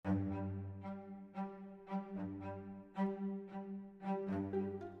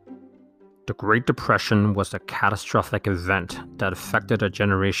The Great Depression was a catastrophic event that affected a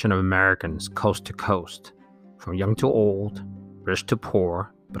generation of Americans coast to coast, from young to old, rich to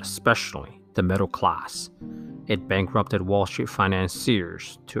poor, but especially the middle class. It bankrupted Wall Street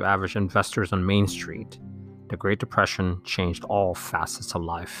financiers to average investors on Main Street. The Great Depression changed all facets of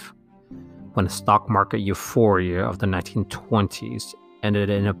life. When the stock market euphoria of the 1920s ended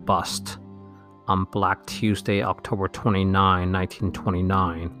in a bust, on Black Tuesday, October 29,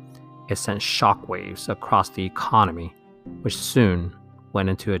 1929, it sent shockwaves across the economy, which soon went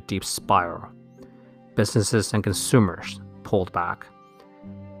into a deep spiral. Businesses and consumers pulled back.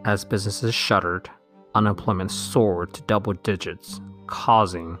 As businesses shuttered, unemployment soared to double digits,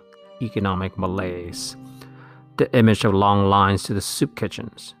 causing economic malaise. The image of long lines to the soup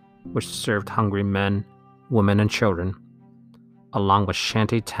kitchens, which served hungry men, women, and children, along with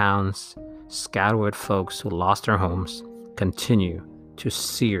shanty towns scattered with folks who lost their homes, continue to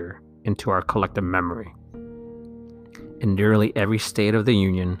sear into our collective memory. In nearly every state of the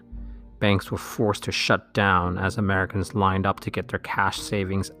Union, banks were forced to shut down as Americans lined up to get their cash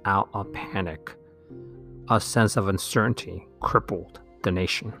savings out of panic. A sense of uncertainty crippled the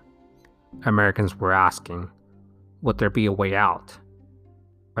nation. Americans were asking, would there be a way out?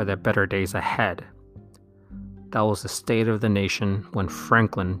 Are there better days ahead? That was the state of the nation when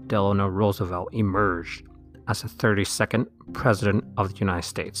Franklin Delano Roosevelt emerged as the 32nd President of the United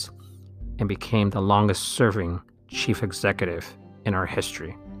States and became the longest-serving chief executive in our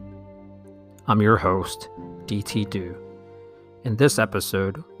history. I'm your host, D.T. Du. In this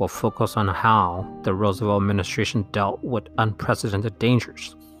episode, we'll focus on how the Roosevelt administration dealt with unprecedented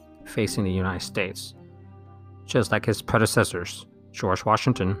dangers facing the United States. Just like his predecessors, George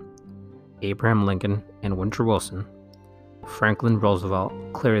Washington, Abraham Lincoln, and Woodrow Wilson, Franklin Roosevelt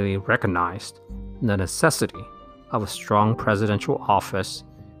clearly recognized the necessity of a strong presidential office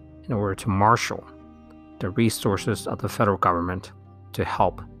in order to marshal the resources of the federal government to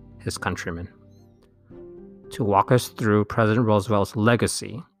help his countrymen. To walk us through President Roosevelt's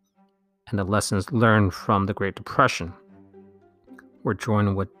legacy and the lessons learned from the Great Depression, we're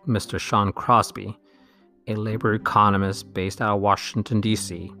joined with Mr. Sean Crosby, a labor economist based out of Washington,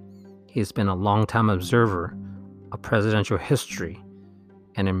 D.C. He's been a longtime observer of presidential history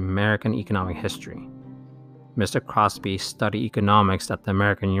and American economic history. Mr. Crosby studied economics at the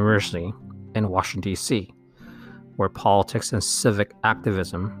American University in Washington, D.C., where politics and civic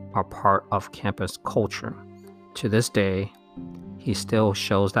activism are part of campus culture. To this day, he still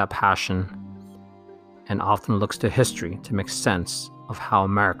shows that passion and often looks to history to make sense of how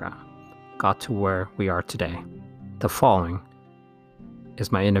America got to where we are today. The following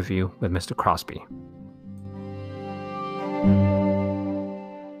is my interview with Mr. Crosby.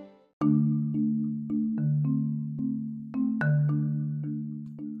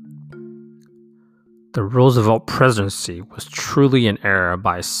 The Roosevelt presidency was truly an era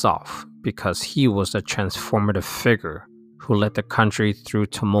by itself because he was a transformative figure who led the country through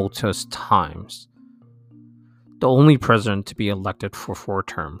tumultuous times. The only president to be elected for 4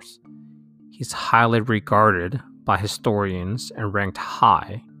 terms, he's highly regarded by historians and ranked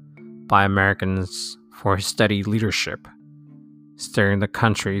high by Americans for his steady leadership, steering the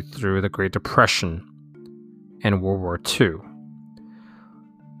country through the Great Depression and World War II.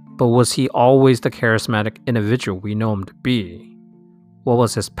 But was he always the charismatic individual we know him to be? What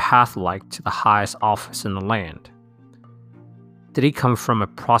was his path like to the highest office in the land? Did he come from a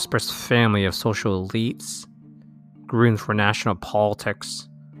prosperous family of social elites, groomed for national politics,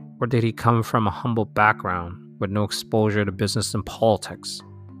 or did he come from a humble background with no exposure to business and politics?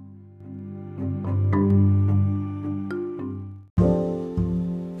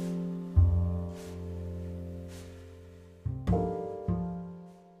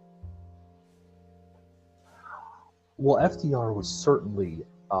 Well, FDR was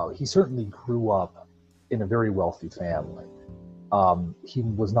he certainly grew up in a very wealthy family. He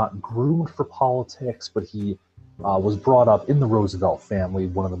was not groomed for politics, but he was brought up in the Roosevelt family,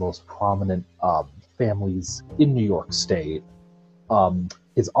 one of the most prominent families in New York State.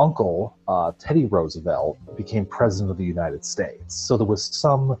 His uncle, Teddy Roosevelt, became president of the United States. So there was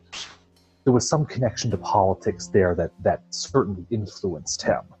some connection to politics there that certainly influenced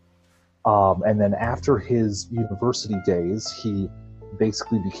him. And then after his university days, he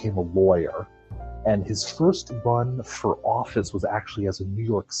basically became a lawyer. And his first run for office was actually as a New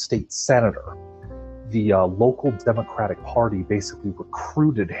York State senator. The local Democratic Party basically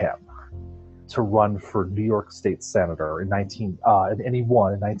recruited him to run for New York State senator and he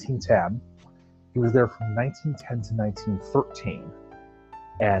won in 1910. He was there from 1910 to 1913.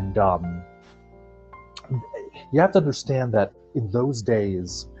 And you have to understand that in those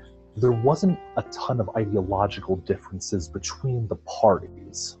days, there wasn't a ton of ideological differences between the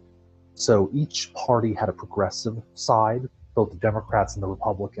parties. So each party had a progressive side, both the Democrats and the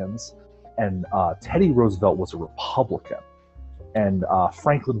Republicans, and Teddy Roosevelt was a Republican. And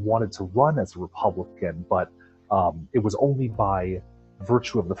Franklin wanted to run as a Republican, but it was only by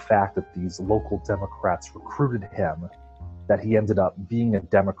virtue of the fact that these local Democrats recruited him that he ended up being a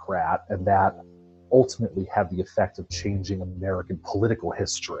Democrat, and that ultimately had the effect of changing American political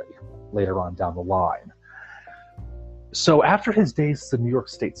history later on down the line. So after his days as a New York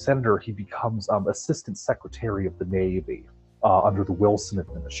State Senator, he becomes Assistant Secretary of the Navy under the Wilson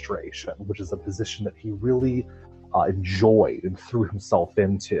administration, which is a position that he really enjoyed and threw himself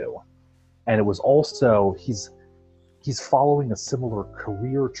into. And it was also, he's following a similar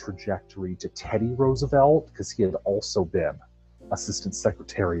career trajectory to Teddy Roosevelt, because he had also been Assistant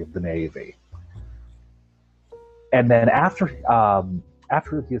Secretary of the Navy. And then after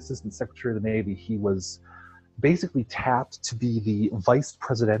the Assistant Secretary of the Navy, he was basically tapped to be the vice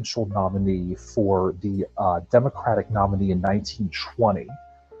presidential nominee for the Democratic nominee in 1920,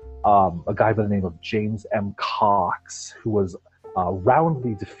 a guy by the name of James M. Cox, who was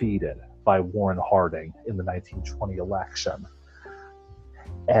roundly defeated by Warren Harding in the 1920 election.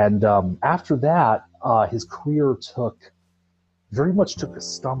 And after that, his career very much took a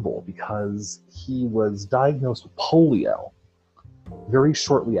stumble, because he was diagnosed with polio very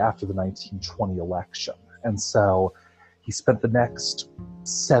shortly after the 1920 election. And so he spent the next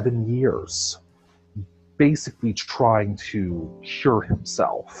 7 years basically trying to cure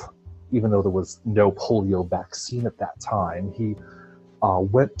himself, even though there was no polio vaccine at that time. He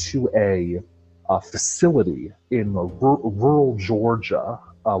went to a facility in rural Georgia,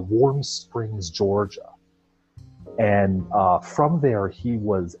 Warm Springs, Georgia. And from there, he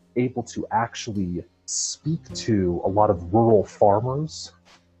was able to actually speak to a lot of rural farmers,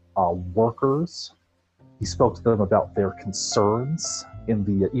 workers. He spoke to them about their concerns.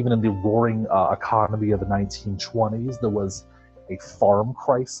 Even in the roaring economy of the 1920s, there was a farm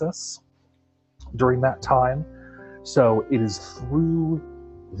crisis during that time. So it is through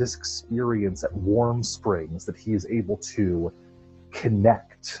this experience at Warm Springs that he is able to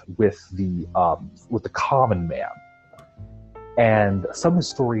connect with the common man. And some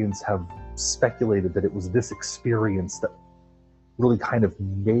historians have speculated that it was this experience that really kind of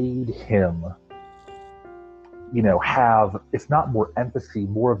made him, have, if not more empathy,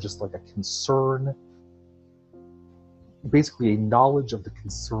 more of just like a concern, basically a knowledge of the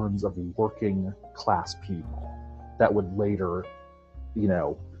concerns of working class people that would later,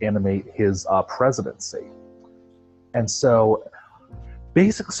 animate his presidency. And so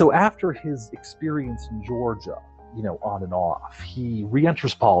after his experience in Georgia, on and off, he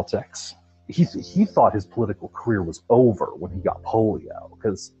re-enters politics. He thought his political career was over when he got polio,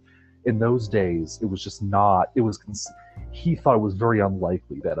 because in those days it was just not, he thought it was very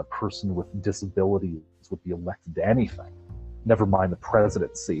unlikely that a person with disabilities would be elected to anything, never mind the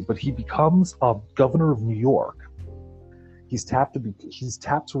presidency. But he becomes governor of New York. He's tapped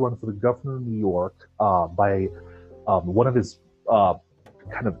to run for the governor of New York by one of his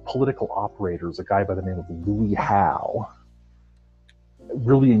kind of political operators, a guy by the name of Louis Howe.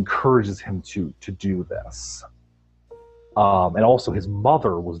 Really encourages him to do this. And also his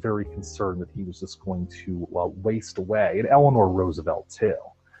mother was very concerned that he was just going to waste away, and Eleanor Roosevelt too.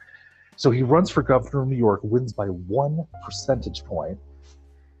 So he runs for governor of New York, wins by 1 percentage point,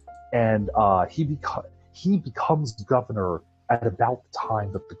 and he becomes governor at about the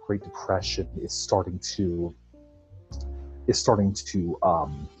time that the Great Depression is starting to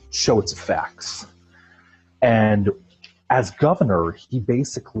show its effects. And as governor, he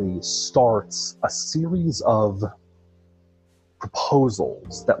basically starts a series of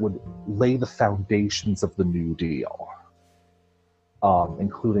proposals that would lay the foundations of the New Deal,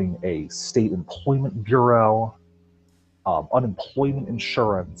 including a state employment bureau, unemployment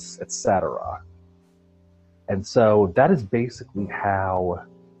insurance, etc. And so that is basically how,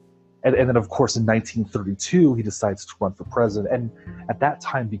 and then of course in 1932 he decides to run for president, and at that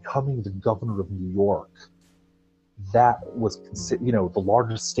time becoming the governor of New York, that was the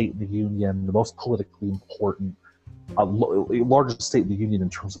largest state in the Union, the most politically important, largest state in the Union in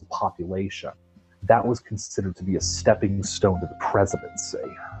terms of population. That was considered to be a stepping stone to the presidency.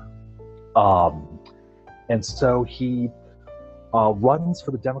 And so he runs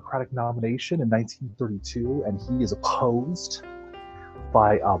for the Democratic nomination in 1932, and he is opposed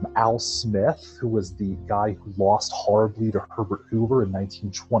by Al Smith, who was the guy who lost horribly to Herbert Hoover in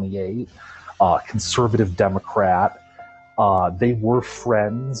 1928, conservative Democrat. They were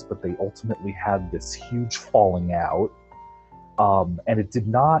friends, but they ultimately had this huge falling out. And it did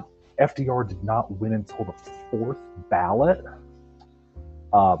not FDR did not win until the fourth ballot.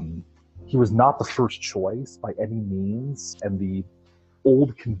 He was not the first choice by any means, and the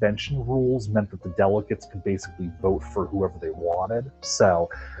old convention rules meant that the delegates could basically vote for whoever they wanted. So,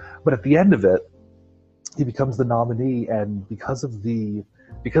 but at the end of it, he becomes the nominee, and because the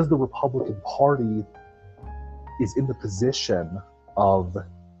Republican Party is in the position of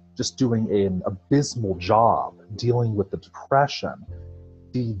just doing an abysmal job dealing with the Depression,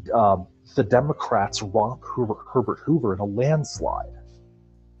 the Democrats romp Herbert Hoover in a landslide.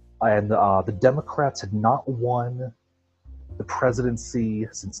 And the Democrats had not won the presidency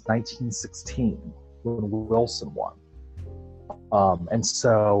since 1916, when Wilson won. And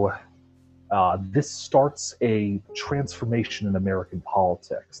so this starts a transformation in American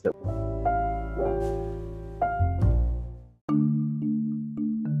politics that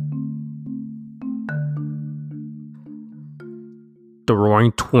The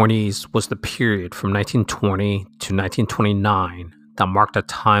Roaring Twenties was the period from 1920 to 1929 that marked a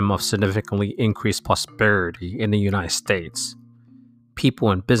time of significantly increased prosperity in the United States.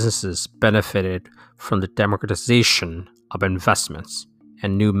 People and businesses benefited from the democratization of investments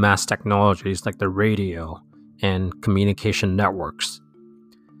and new mass technologies like the radio and communication networks.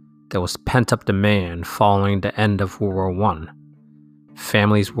 There was pent-up demand following the end of World War I.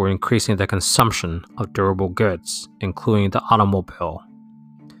 Families were increasing their consumption of durable goods, including the automobile.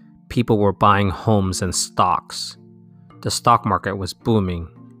 People were buying homes and stocks. The stock market was booming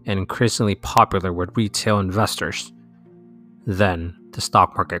and increasingly popular with retail investors. Then the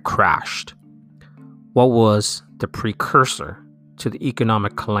stock market crashed. What was the precursor to the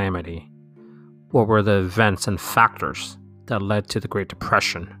economic calamity? What were the events and factors that led to the Great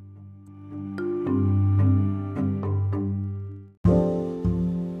Depression?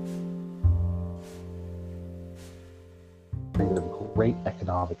 great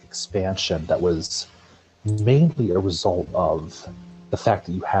economic expansion that was mainly a result of the fact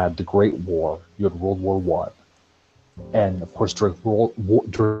that you had the Great War, you had World War I, and of course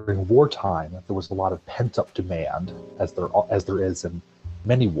during wartime there was a lot of pent-up demand, as there is in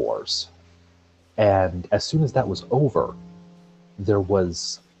many wars. And as soon as that was over, there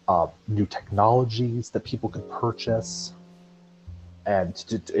was new technologies that people could purchase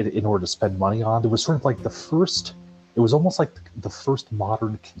and in order to spend money on. There was sort of like it was almost like the first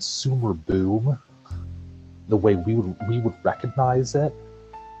modern consumer boom, the way we would recognize it.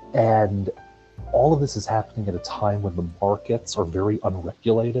 And all of this is happening at a time when the markets are very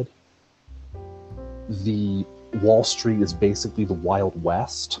unregulated. The Wall Street is basically the Wild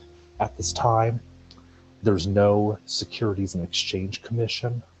West at this time. There's no Securities and Exchange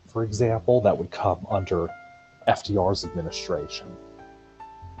Commission, for example, that would come under FDR's administration.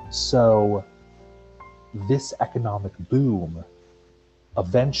 So this economic boom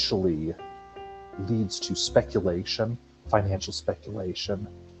eventually leads to speculation, financial speculation,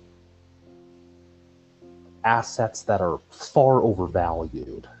 assets that are far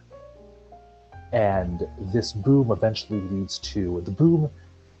overvalued. And this boom eventually leads to the boom.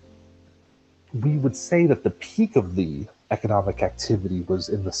 We would say that the peak of the economic activity was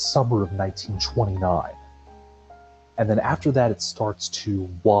in the summer of 1929. And then after that, it starts to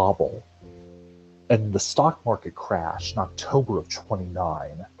wobble. And the stock market crash in October of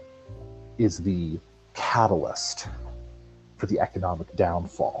 29 is the catalyst for the economic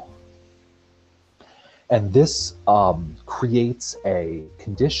downfall. And this creates a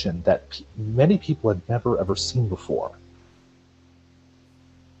condition that many people had never ever seen before.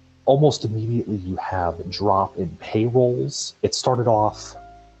 Almost immediately you have a drop in payrolls. It started off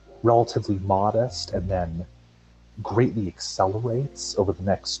relatively modest and then greatly accelerates over the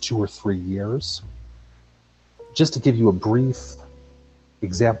next 2 or 3 years. Just to give you a brief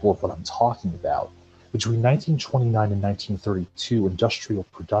example of what I'm talking about, between 1929 and 1932, industrial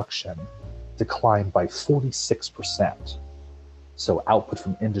production declined by 46%. So output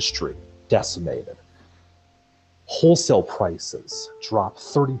from industry decimated. Wholesale prices dropped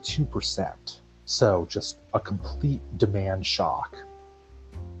 32%. So just a complete demand shock.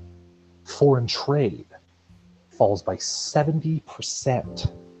 Foreign trade falls by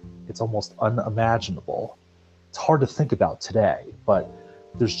 70%. It's almost unimaginable. It's hard to think about today, but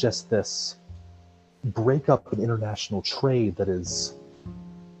there's just this breakup in international trade that is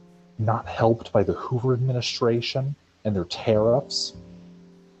not helped by the Hoover administration and their tariffs.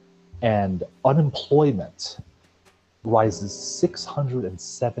 And unemployment rises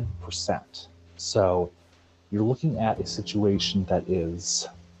 607%. So you're looking at a situation that is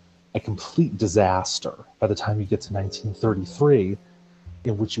a complete disaster by the time you get to 1933,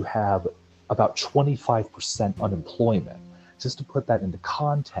 in which you have about 25% unemployment. just to put that into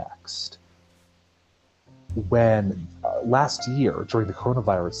context, when last year during the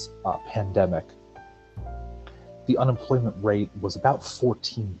coronavirus pandemic, the unemployment rate was about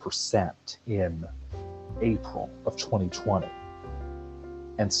 14% in April of 2020.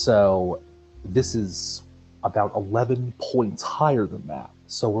 And so this is about 11 points higher than that.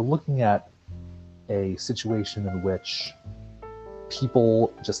 So we're looking at a situation in which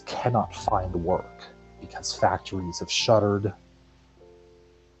people just cannot find work because factories have shuttered,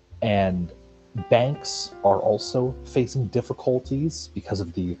 and banks are also facing difficulties because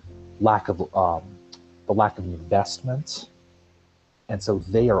of the lack of investment, and so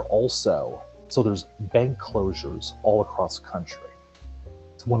there's bank closures all across the country.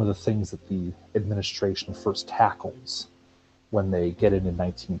 It's one of the things that the administration first tackles when they get in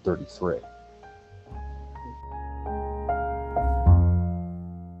 1933.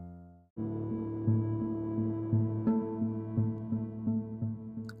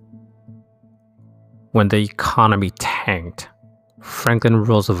 When the economy tanked, Franklin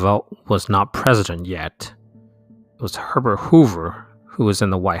Roosevelt was not president yet. It was Herbert Hoover who was in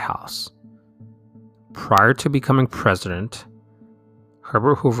the White House. Prior to becoming president,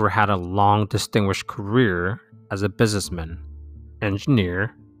 Herbert Hoover had a long, distinguished career as a businessman,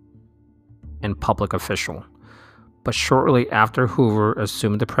 engineer, and public official. But shortly after Hoover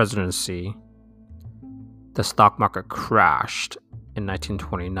assumed the presidency, the stock market crashed in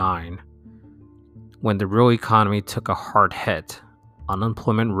 1929. When the real economy took a hard hit,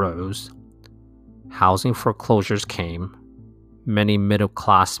 unemployment rose, housing foreclosures came, many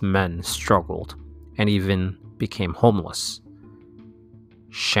middle-class men struggled and even became homeless.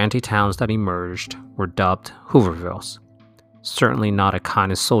 Shanty towns that emerged were dubbed Hoovervilles, certainly not a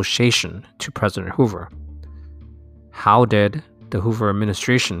kind association to President Hoover. How did the Hoover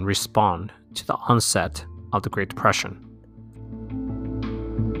administration respond to the onset of the Great Depression?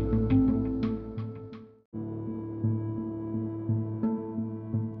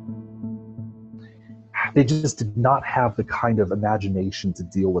 They just did not have the kind of imagination to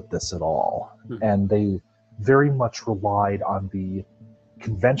deal with this at all. And they very much relied on the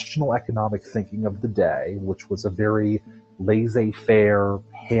conventional economic thinking of the day, which was a very laissez-faire,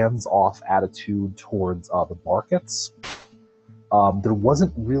 hands-off attitude towards the markets. There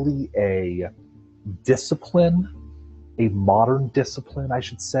wasn't really a discipline, a modern discipline, I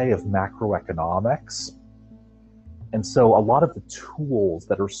should say, of macroeconomics. And so a lot of the tools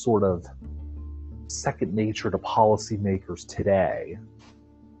that are sort of second nature to policymakers today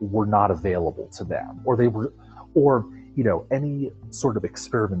were not available to them, or any sort of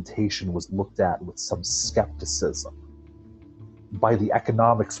experimentation was looked at with some skepticism by the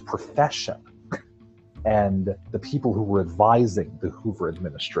economics profession and the people who were advising the Hoover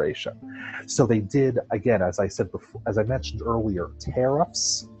administration. So they did, again, as I said before, as I mentioned earlier,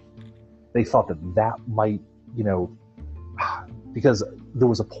 tariffs. They thought that might, because there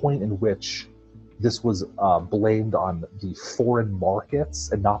was a point in which this was blamed on the foreign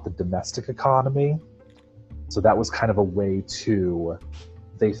markets and not the domestic economy. So that was kind of a way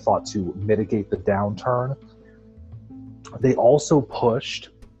they thought, to mitigate the downturn. They also pushed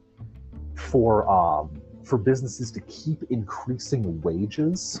for businesses to keep increasing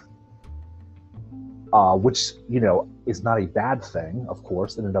wages, which, is not a bad thing, of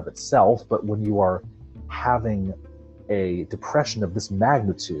course, in and of itself, but when you are having a depression of this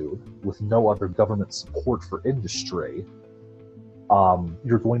magnitude with no other government support for industry,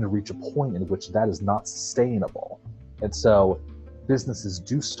 you're going to reach a point in which that is not sustainable. And so businesses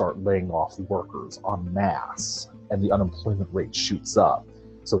do start laying off workers en masse, and the unemployment rate shoots up.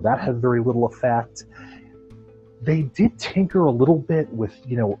 So that had very little effect. They did tinker a little bit with,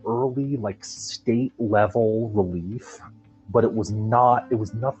 early state level relief, but it was not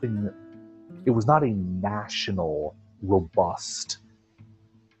a national robust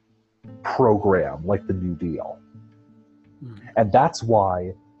program like the New Deal. And that's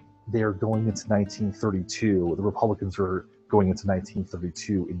why they're going into 1932, the Republicans are going into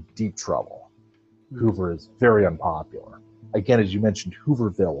 1932 in deep trouble. Hoover is very unpopular. Again, as you mentioned,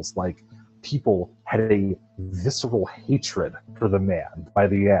 Hoovervilles, people had a visceral hatred for the man by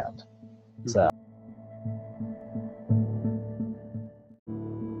the end. So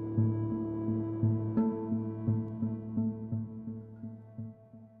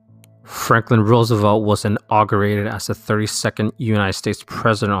Franklin Roosevelt was inaugurated as the 32nd United States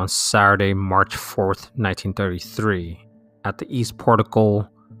President on Saturday, March 4th, 1933, at the East Portico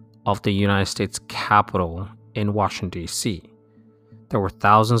of the United States Capitol in Washington, D.C. There were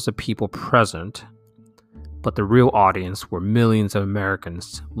thousands of people present, but the real audience were millions of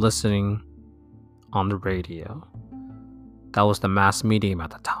Americans listening on the radio. That was the mass medium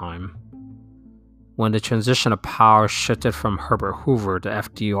at the time. When the transition of power shifted from Herbert Hoover to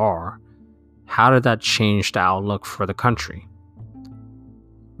FDR, how did that change the outlook for the country?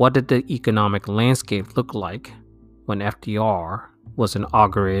 What did the economic landscape look like when FDR was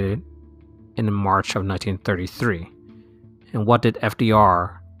inaugurated in March of 1933? And what did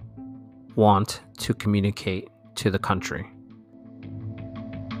FDR want to communicate to the country?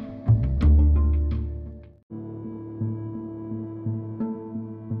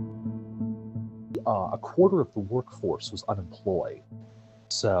 A quarter of the workforce was unemployed.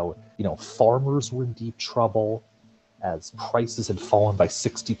 So, farmers were in deep trouble as prices had fallen by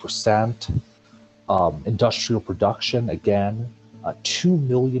 60%. Industrial production, again, 2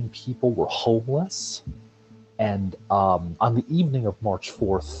 million people were homeless. And on the evening of March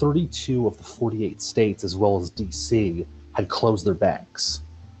 4th, 32 of the 48 states, as well as DC, had closed their banks.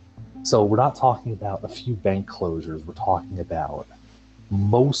 So we're not talking about a few bank closures. We're talking about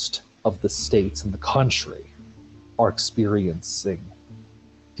most of the states in the country are experiencing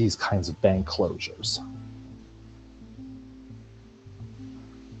these kinds of bank closures.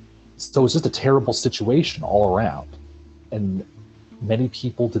 So it's just a terrible situation all around. And many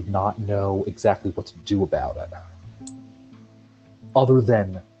people did not know exactly what to do about it. Other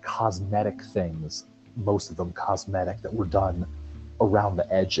than cosmetic things, most of them cosmetic, that were done around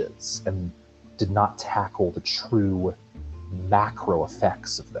the edges and did not tackle the true macro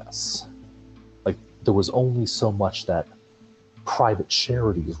effects of this. Like, there was only so much that private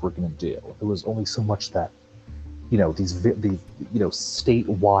charities were going to do. There was only so much that these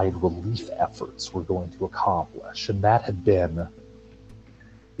statewide relief efforts were going to accomplish, and that had been,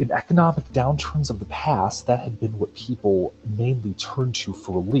 in economic downturns of the past, that had been what people mainly turned to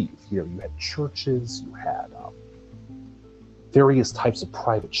for relief. You had churches, you had various types of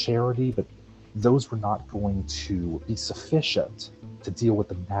private charity, but those were not going to be sufficient to deal with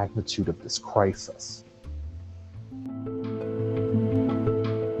the magnitude of this crisis.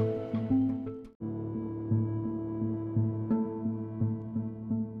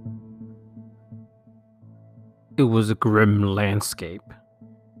 It was a grim landscape,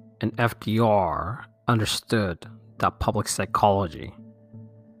 and FDR understood that public psychology.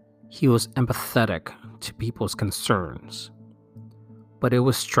 He was empathetic to people's concerns. But it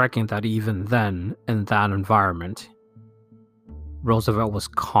was striking that even then, in that environment, Roosevelt was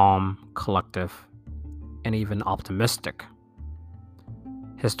calm, collective, and even optimistic.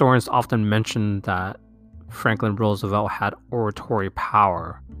 Historians often mention that Franklin Roosevelt had oratory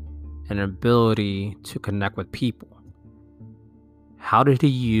power and an ability to connect with people. How did he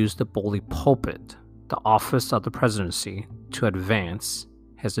use the bully pulpit, the office of the presidency, to advance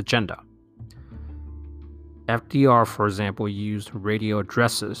his agenda? FDR, for example, used radio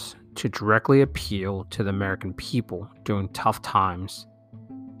addresses to directly appeal to the American people during tough times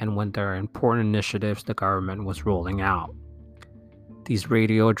and when there are important initiatives the government was rolling out. These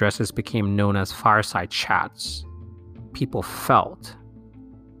radio addresses became known as fireside chats. People felt,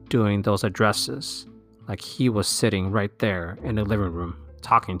 during those addresses, like he was sitting right there in the living room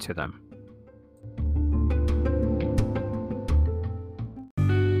talking to them.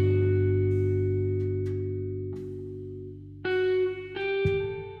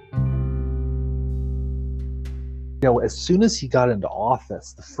 As soon as he got into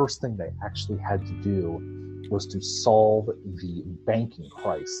office, the first thing they actually had to do was to solve the banking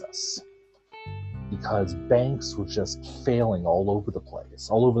crisis, because banks were just failing all over the place.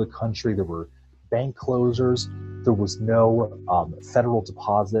 All over the country, there were bank closures. There was no federal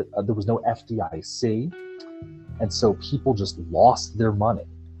deposit. There was no FDIC. And so people just lost their money.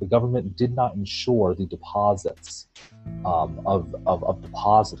 The government did not insure the deposits of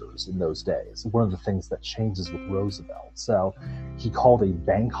depositors in those days. One of the things that changes with Roosevelt. So he called a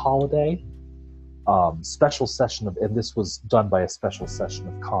bank holiday, special session of, and this was done by a special session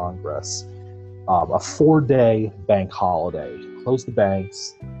of Congress, a 4-day bank holiday. He closed the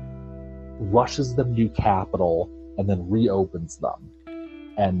banks, rushes them to capital, and then reopens them.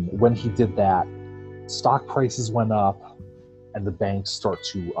 And when he did that, stock prices went up, and the banks start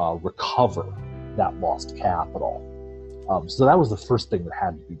to recover that lost capital. So that was the first thing that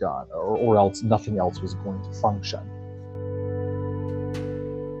had to be done, or else nothing else was going to function.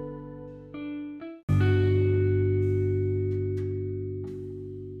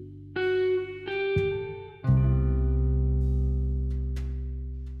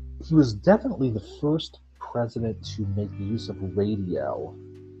 He was definitely the first president to make use of radio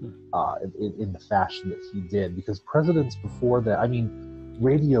in the fashion that he did, because presidents before that,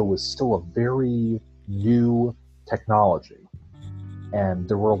 radio was still a very new technology. And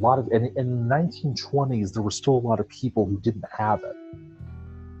there were a lot of, and in the 1920s, there were still a lot of people who didn't have it.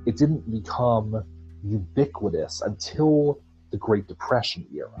 It didn't become ubiquitous until the Great Depression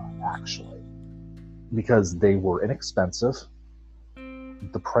era, actually, because they were inexpensive.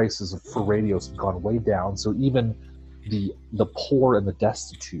 The prices for radios have gone way down, so even the poor and the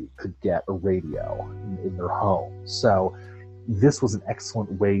destitute could get a radio in their home. So this was an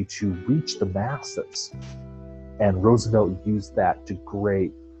excellent way to reach the masses, and Roosevelt used that to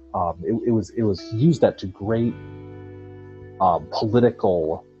great. It was used that to great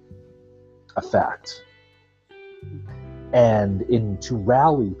political effect, and to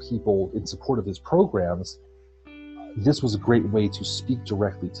rally people in support of his programs. This was a great way to speak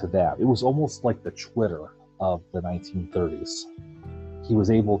directly to them. It was almost like the Twitter of the 1930s. He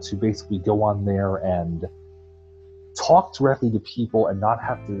was able to basically go on there and talk directly to people and not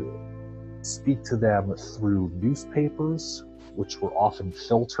have to speak to them through newspapers, which were often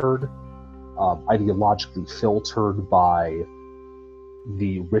filtered, ideologically filtered by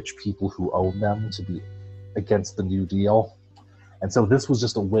the rich people who owned them to be against the New Deal. And so this was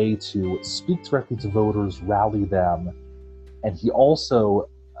just a way to speak directly to voters, rally them. And he also,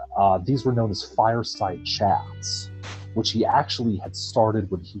 these were known as fireside chats, which he actually had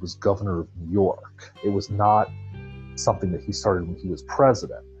started when he was governor of New York. It was not something that he started when he was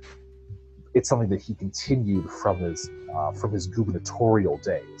president. It's something that he continued from his gubernatorial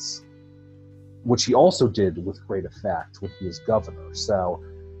days, which he also did with great effect when he was governor. So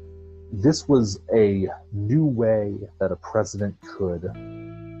this was a new way that a president could,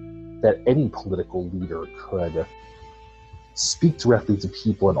 that any political leader could speak directly to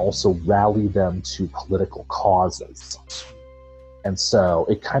people and also rally them to political causes. And so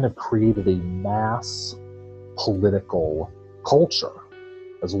it kind of created a mass political culture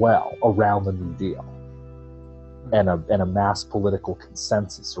as well around the New Deal, and a mass political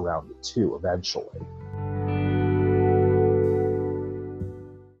consensus around it too, eventually.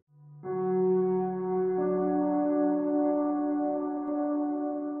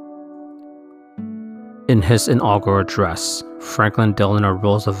 In his inaugural address, Franklin Delano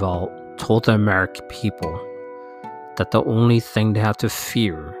Roosevelt told the American people that the only thing they have to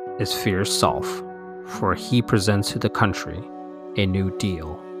fear is fear itself, for he presents to the country a New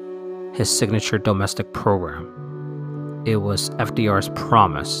Deal, his signature domestic program. It was FDR's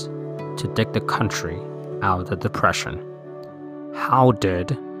promise to dig the country out of the Depression. How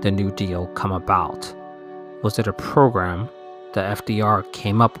did the New Deal come about? Was it a program that FDR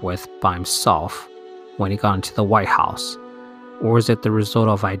came up with by himself when he got into the White House? Or is it the result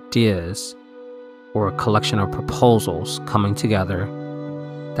of ideas or a collection of proposals coming together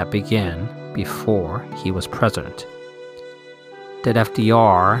that began before he was president? Did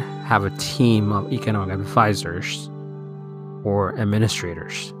FDR have a team of economic advisors or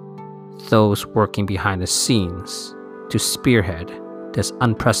administrators, those working behind the scenes to spearhead this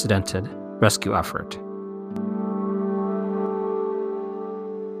unprecedented rescue effort?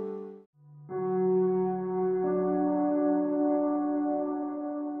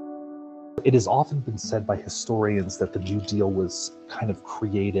 It has often been said by historians that the New Deal was kind of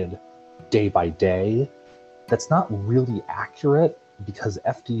created day by day. That's not really accurate, because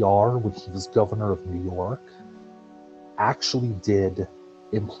FDR, when he was governor of New York, actually did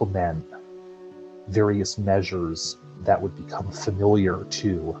implement various measures that would become familiar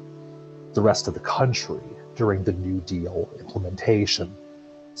to the rest of the country during the New Deal implementation,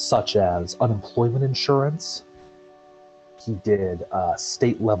 such as unemployment insurance. He did a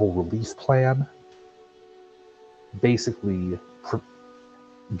state-level relief plan, basically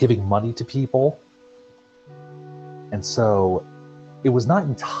giving money to people. And so it was not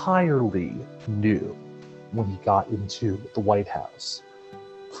entirely new when he got into the White House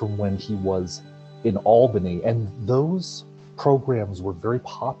from when he was in Albany. And those programs were very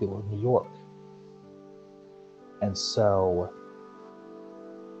popular in New York. And so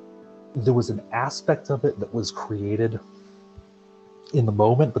there was an aspect of it that was created in the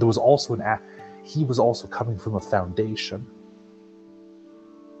moment, but there was also he was also coming from a foundation.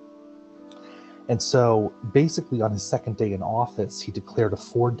 And so basically on his second day in office, he declared a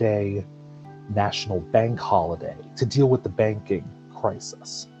 4-day national bank holiday to deal with the banking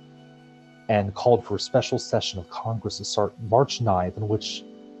crisis, and called for a special session of Congress to start March 9th,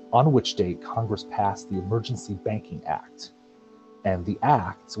 on which date Congress passed the Emergency Banking Act. And the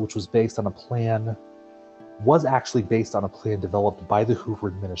act, which was actually based on a plan developed by the Hoover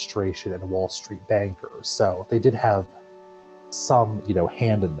administration and Wall Street bankers. So they did have some,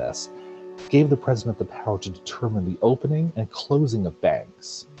 hand in this. Gave the president the power to determine the opening and closing of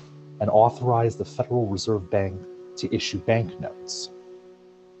banks, and authorized the Federal Reserve Bank to issue banknotes.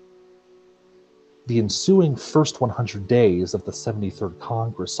 The ensuing first 100 days of the 73rd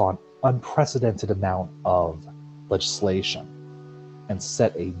Congress saw an unprecedented amount of legislation and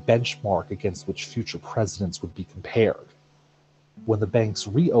set a benchmark against which future presidents would be compared. When the banks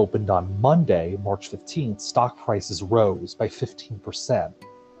reopened on Monday, March 15th, stock prices rose by 15%,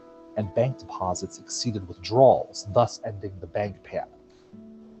 and bank deposits exceeded withdrawals, thus ending the bank panic.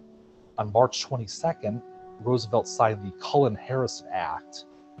 On March 22nd, Roosevelt signed the Cullen-Harrison Act,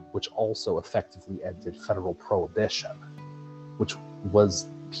 which also effectively ended federal prohibition, which was,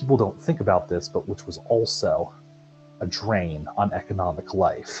 people don't think about this, but which was also a drain on economic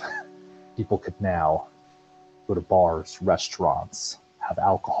life. People could now go to bars, restaurants, have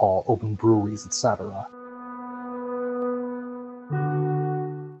alcohol, open breweries, etc.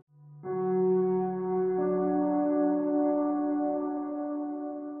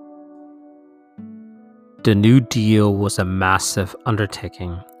 The New Deal was a massive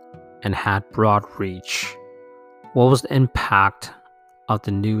undertaking and had broad reach. What was the impact of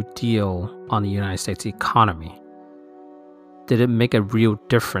the New Deal on the United States economy? Did it make a real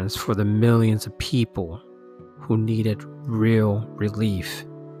difference for the millions of people who needed real relief,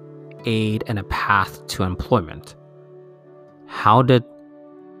 aid, and a path to employment? How did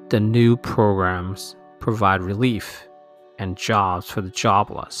the new programs provide relief and jobs for the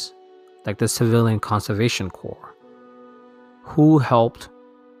jobless, like the Civilian Conservation Corps? Who helped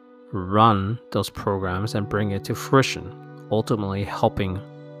run those programs and bring it to fruition, ultimately helping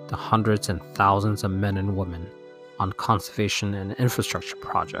the hundreds and thousands of men and women on conservation and infrastructure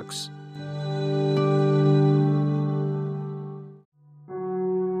projects?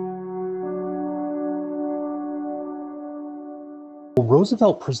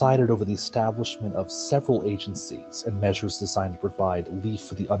 Roosevelt presided over the establishment of several agencies and measures designed to provide relief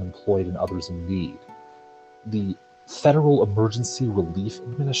for the unemployed and others in need. The Federal Emergency Relief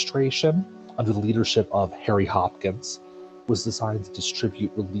Administration, under the leadership of Harry Hopkins, was designed to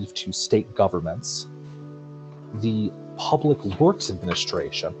distribute relief to state governments. The Public Works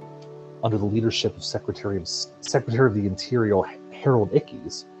Administration, under the leadership of Secretary of the Interior Harold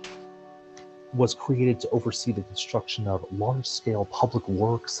Ickes, was created to oversee the construction of large-scale public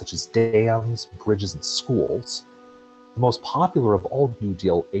works such as dams, bridges, and schools. The most popular of all New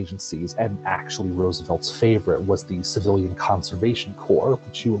Deal agencies, and actually Roosevelt's favorite, was the Civilian Conservation Corps,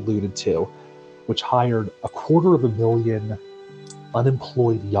 which you alluded to, which hired 250,000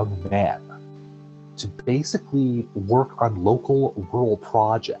 unemployed young men to basically work on local rural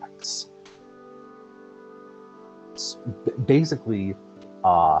projects. It's basically,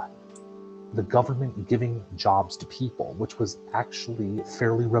 the government giving jobs to people, which was actually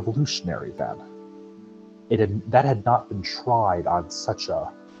fairly revolutionary then. That had not been tried on such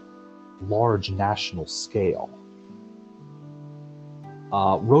a large national scale.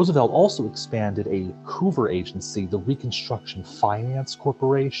 Roosevelt also expanded a Hoover agency, the Reconstruction Finance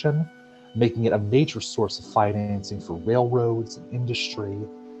Corporation, making it a major source of financing for railroads and industry.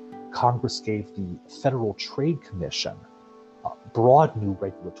 Congress gave the Federal Trade Commission broad new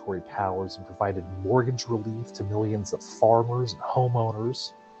regulatory powers and provided mortgage relief to millions of farmers and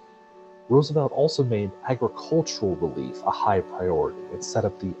homeowners. Roosevelt also made agricultural relief a high priority and set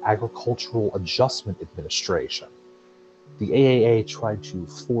up the Agricultural Adjustment Administration. The AAA tried to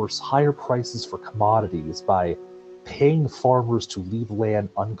force higher prices for commodities by paying farmers to leave land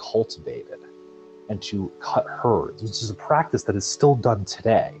uncultivated and to cut herds, which is a practice that is still done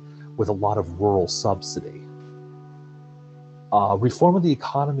today with a lot of rural subsidy. Reform of the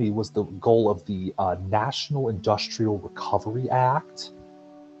economy was the goal of the National Industrial Recovery Act.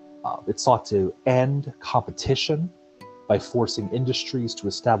 It sought to end competition by forcing industries to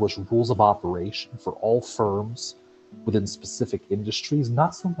establish rules of operation for all firms within specific industries.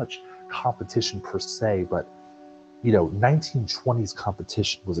 Not so much competition per se, but 1920s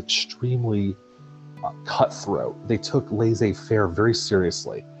competition was extremely cutthroat. They took laissez-faire very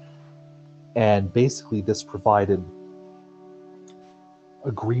seriously, and basically this provided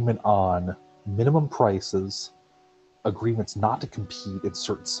agreement on minimum prices, agreements not to compete in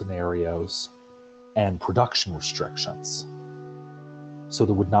certain scenarios, and production restrictions. So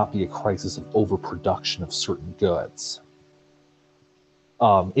there would not be a crisis of overproduction of certain goods.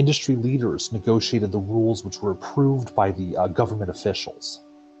 Industry leaders negotiated the rules which were approved by the government officials.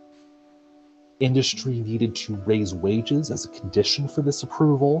 Industry needed to raise wages as a condition for this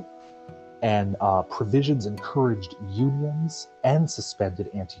approval, and provisions encouraged unions and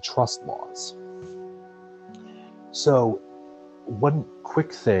suspended antitrust laws. So one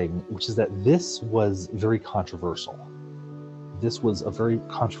quick thing, which is that this was very controversial. This was a very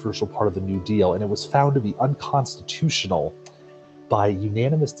controversial part of the New Deal, and it was found to be unconstitutional by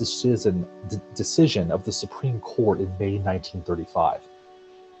unanimous decision of the Supreme Court in May 1935.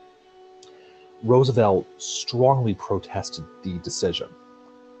 Roosevelt strongly protested the decision.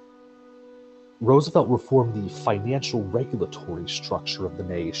 Roosevelt reformed the financial regulatory structure of the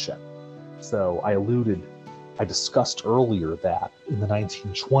nation. So I discussed earlier that in the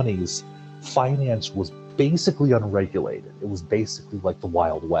 1920s, finance was basically unregulated. It was basically like the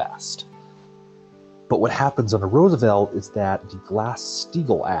Wild West. But what happens under Roosevelt is that the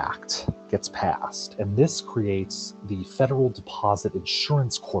Glass-Steagall Act gets passed, and this creates the Federal Deposit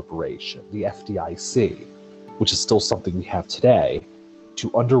Insurance Corporation, the FDIC, which is still something we have today, to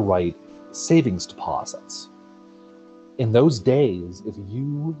underwrite savings deposits. In those days, if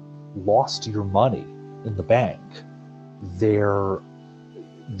you lost your money in the bank, the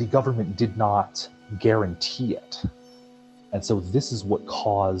government did not guarantee it. And so this is what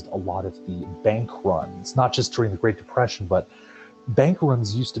caused a lot of the bank runs, not just during the Great Depression, but bank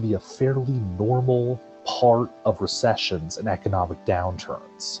runs used to be a fairly normal part of recessions and economic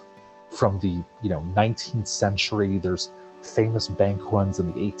downturns. From the 19th century, there's famous bank runs in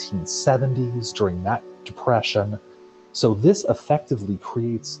the 1870s during that depression. So this effectively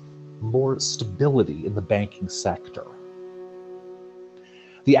creates more stability in the banking sector.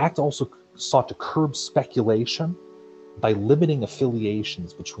 The act also sought to curb speculation by limiting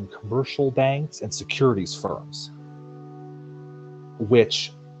affiliations between commercial banks and securities firms,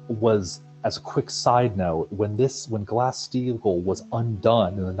 which was, as a quick side note, when Glass-Steagall was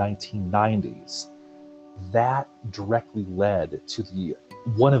undone in the 1990s, that directly led to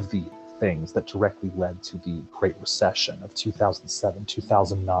one of the things that directly led to the Great Recession of 2007,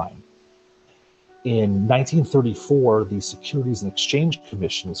 2009. In 1934, the Securities and Exchange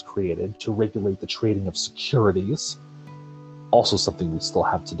Commission was created to regulate the trading of securities, also something we still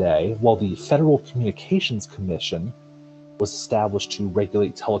have today, while the Federal Communications Commission was established to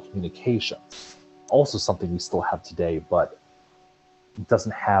regulate telecommunications, also something we still have today, but it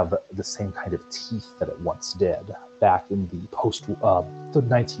doesn't have the same kind of teeth that it once did back in the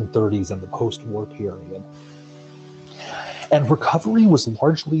 1930s and the post-war period. And recovery was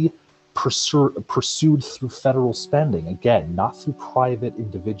largely pursued through federal spending, again, not through private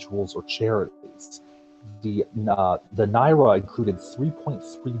individuals or charities. The Naira included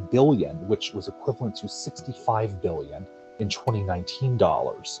 $3.3 billion, which was equivalent to $65 billion in 2019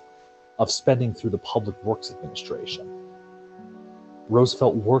 dollars, of spending through the Public Works Administration.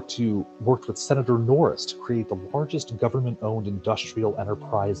 Roosevelt worked with Senator Norris to create the largest government-owned industrial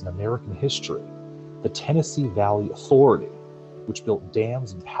enterprise in American history, the Tennessee Valley Authority, which built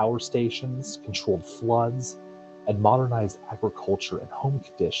dams and power stations, controlled floods, and modernized agriculture and home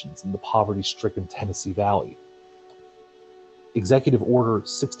conditions in the poverty-stricken Tennessee Valley. Executive Order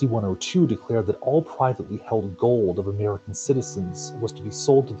 6102 declared that all privately held gold of American citizens was to be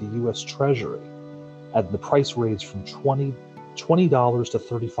sold to the U.S. Treasury at the price range from $20 to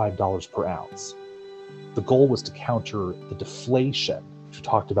 $35 per ounce. The goal was to counter the deflation, which we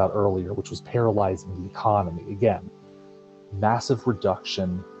talked about earlier, which was paralyzing the economy. Again, massive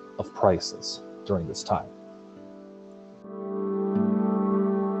reduction of prices during this time.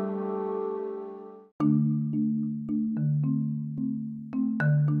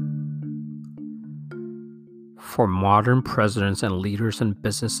 For modern presidents and leaders in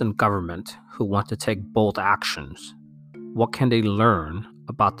business and government who want to take bold actions, what can they learn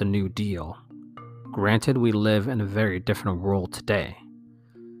about the New Deal? Granted, we live in a very different world today.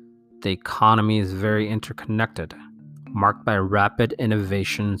 The economy is very interconnected, marked by rapid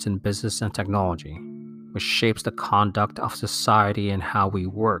innovations in business and technology, which shapes the conduct of society and how we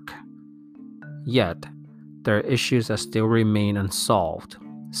work. Yet, there are issues that still remain unsolved,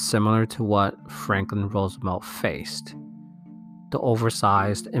 similar to what Franklin Roosevelt faced: the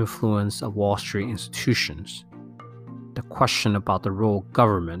oversized influence of Wall Street institutions, the question about the role of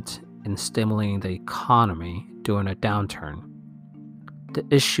government in stimulating the economy during a downturn, the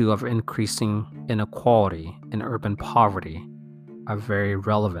issue of increasing inequality and urban poverty are very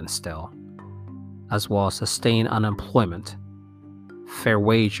relevant still, as well as sustained unemployment, fair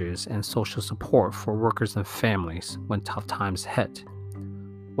wages, and social support for workers and families when tough times hit.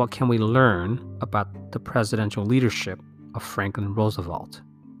 What can we learn about the presidential leadership of Franklin Roosevelt?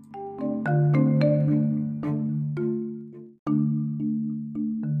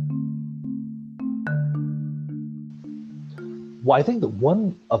 Well, I think that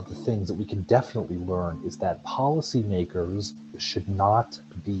one of the things that we can definitely learn is that policymakers should not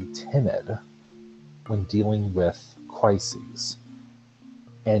be timid when dealing with crises.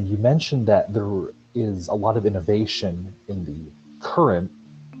 And you mentioned that there is a lot of innovation in the current,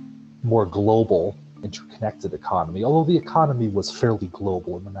 more global interconnected economy, although the economy was fairly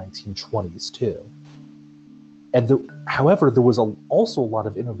global in the 1920s too. However, there was also a lot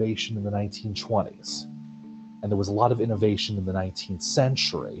of innovation in the 1920s, and there was a lot of innovation in the 19th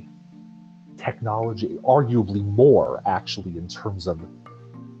century. Technology, arguably more actually, in terms of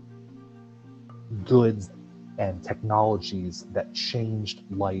goods and technologies that changed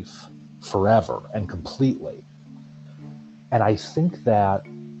life forever and completely. And I think that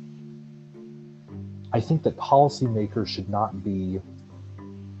policymakers should not be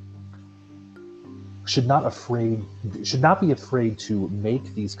afraid to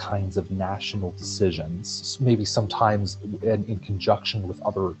make these kinds of national decisions, maybe sometimes in conjunction with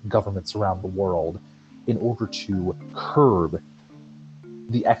other governments around the world, in order to curb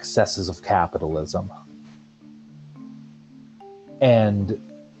the excesses of capitalism. And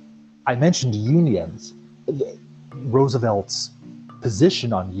I mentioned unions. Roosevelt's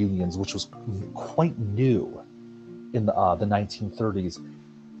position on unions, which was quite new in the 1930s.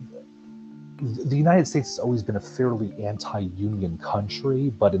 The United States has always been a fairly anti-union country,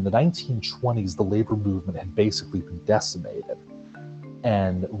 but in the 1920s, the labor movement had basically been decimated.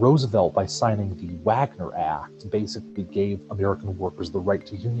 And Roosevelt, by signing the Wagner Act, basically gave American workers the right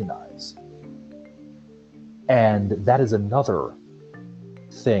to unionize. And that is another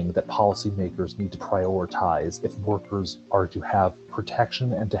thing that policymakers need to prioritize if workers are to have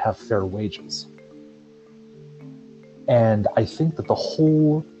protection and to have fair wages. And I think that the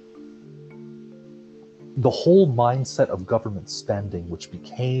whole mindset of government spending, which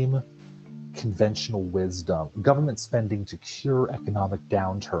became conventional wisdom, government spending to cure economic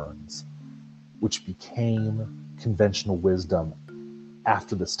downturns, which became conventional wisdom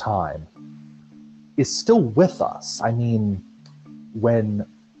after this time, is still with us. I mean, when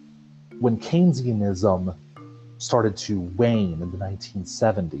Keynesianism started to wane in the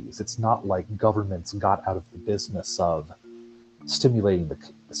 1970s, it's not like governments got out of the business of stimulating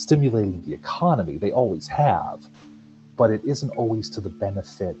the economy. They always have, but it isn't always to the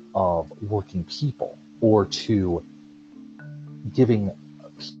benefit of working people or to giving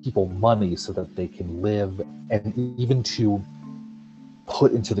people money so that they can live, and even to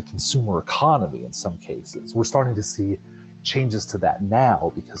put into the consumer economy in some cases. We're starting to see changes to that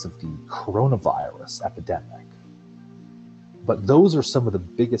now because of the coronavirus epidemic. But those are some of the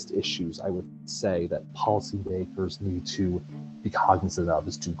biggest issues, I would say, that policymakers need to be cognizant of,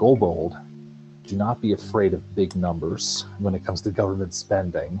 is to go bold, do not be afraid of big numbers when it comes to government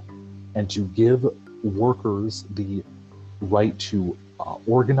spending, and to give workers the right to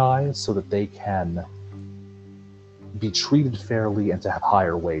organize so that they can be treated fairly and to have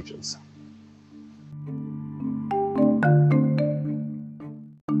higher wages.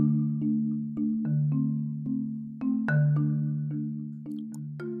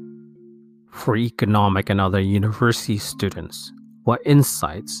 For economic and other university students, what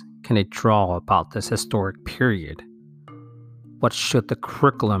insights can they draw about this historic period? What should the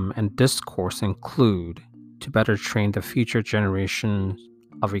curriculum and discourse include to better train the future generations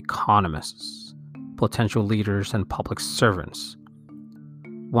of economists, potential leaders, and public servants?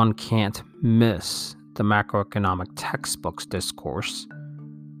 One can't miss the macroeconomic textbooks discourse,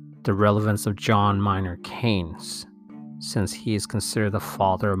 the relevance of John Maynard Keynes, since he is considered the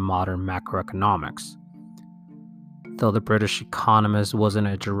father of modern macroeconomics. Though the British economist wasn't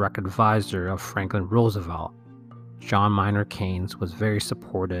a direct advisor of Franklin Roosevelt, John Maynard Keynes was very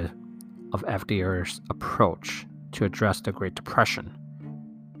supportive of FDR's approach to address the Great Depression,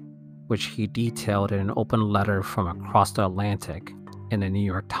 which he detailed in an open letter from across the Atlantic in the New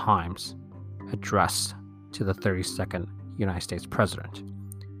York Times, addressed to the 32nd United States President.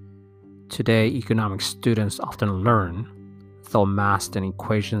 Today, economic students often learn, though masked in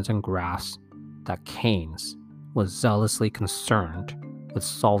equations and graphs, that Keynes was zealously concerned with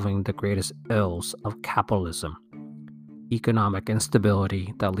solving the greatest ills of capitalism, economic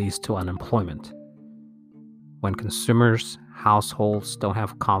instability that leads to unemployment. When consumers, households don't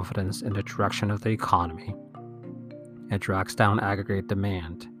have confidence in the direction of the economy, it drags down aggregate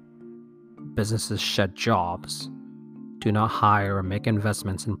demand. Businesses shed jobs, do not hire or make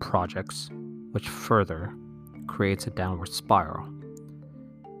investments in projects, which further creates a downward spiral.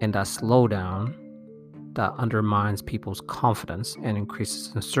 And that slowdown that undermines people's confidence and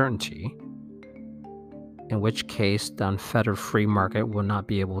increases uncertainty, in which case the unfettered free market will not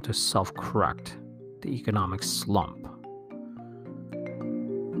be able to self-correct the economic slump.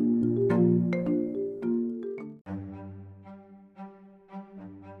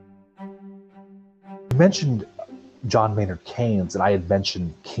 You mentioned John Maynard Keynes, and I had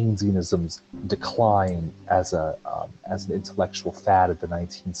mentioned Keynesianism's decline as an intellectual fad in the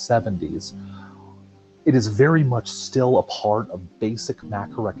 1970s. it is very much still a part of basic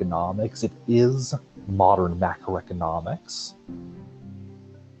macroeconomics. It is modern macroeconomics.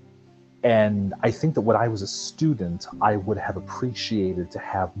 And I think that when I was a student, I would have appreciated to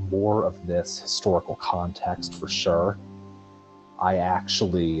have more of this historical context for sure. I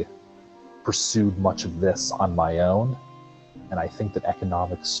actually pursued much of this on my own, and I think that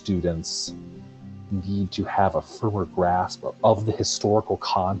economics students need to have a firmer grasp of the historical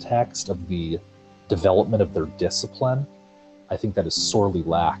context of the development of their discipline. I think that is sorely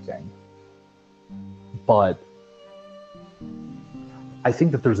lacking. But I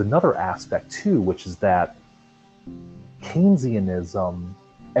think that there's another aspect too, which is that Keynesianism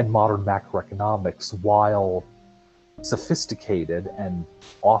and modern macroeconomics, while sophisticated and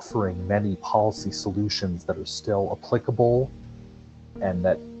offering many policy solutions that are still applicable and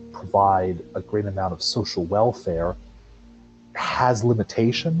that provide a great amount of social welfare, has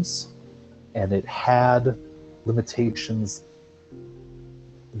limitations, and it had limitations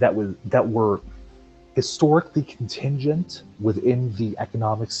that were historically contingent within the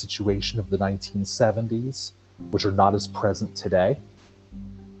economic situation of the 1970s, which are not as present today.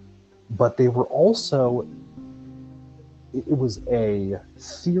 But they were also, it was a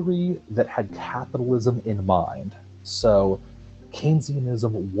theory that had capitalism in mind. So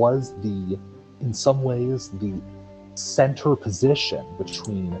Keynesianism was in some ways, the center position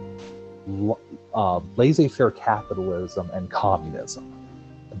between laissez-faire capitalism and communism.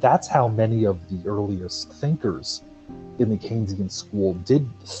 That's how many of the earliest thinkers in the Keynesian school did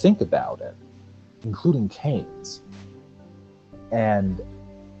think about it, including Keynes. And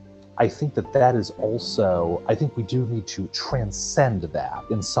I think that is also, I think we do need to transcend that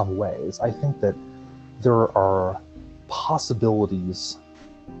in some ways. I think that there are possibilities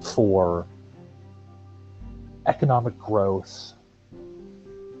for economic growth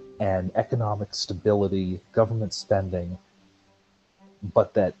and economic stability, government spending,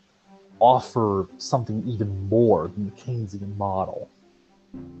 but that offer something even more than the Keynesian model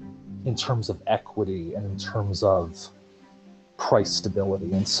in terms of equity and in terms of price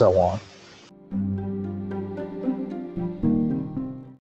stability and so on.